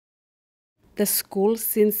The school,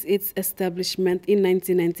 since its establishment in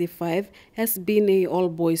 1995, has been a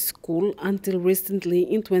all-boys school until recently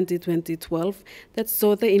in 2012 that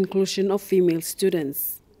saw the inclusion of female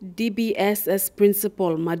students. DBS's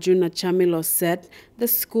principal Majuna Chamilo said the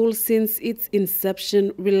school since its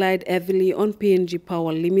inception relied heavily on PNG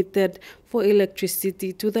Power Limited for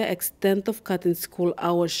electricity to the extent of cutting school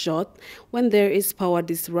hours short when there is power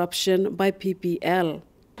disruption by PPL.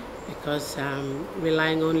 Because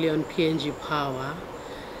relying only on PNG power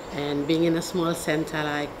and being in a small center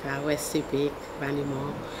like West Sepik,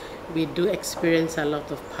 Vanimo, we do experience a lot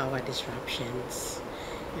of power disruptions.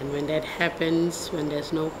 And when that happens, when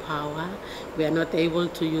there's no power, we are not able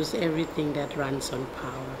to use everything that runs on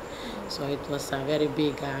power. So it was a very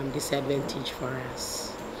big disadvantage for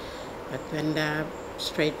us. But when the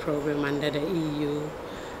STREIT program under the EU,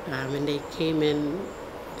 when they came in,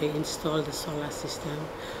 they installed the solar system.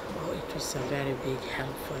 Oh, it was a very big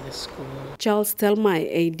help for the school. Charles Telmai,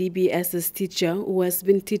 a DBS's teacher who has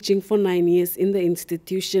been teaching for 9 years in the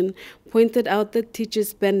institution, pointed out that teachers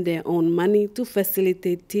spend their own money to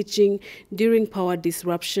facilitate teaching during power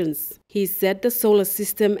disruptions. He said the solar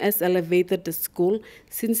system has elevated the school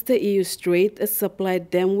since the EU STREIT has supplied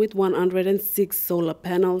them with 106 solar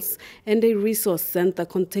panels and a resource center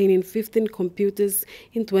containing 15 computers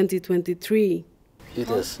in 2023. It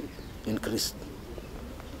has increased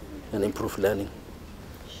and improved learning,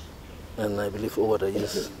 and I believe over the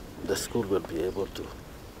years the school will be able to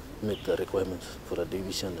meet the requirements for the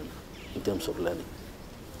division in terms of learning.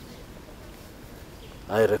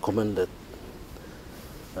 I recommend that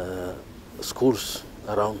schools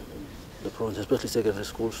around the province, especially secondary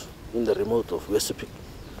schools in the remote of West Sepik,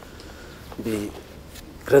 be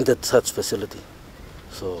granted such facility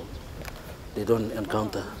so they don't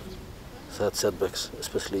encounter such setbacks,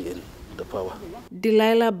 especially in the power.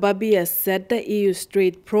 Delilah Babia said the EU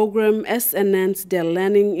STREIT program has enhanced their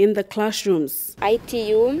learning in the classrooms.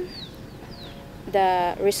 ITU,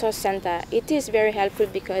 the resource center, it is very helpful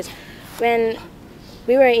because when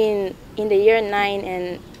we were in the year 9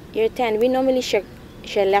 and year 10, we normally share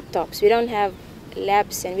laptops. We don't have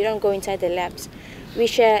labs and we don't go inside the labs. We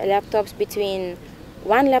share laptops between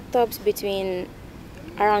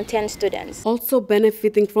around 10 students. Also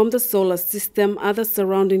benefiting from the solar system are the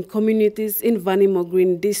surrounding communities in Vanimo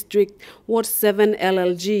Green District, Ward 7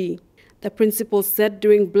 LLG. The principal said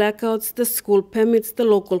during blackouts, the school permits the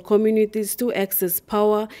local communities to access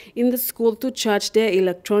power in the school to charge their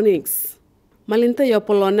electronics. Malinta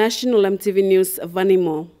Yopolo, National EMTV News,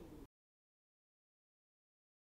 Vanimo.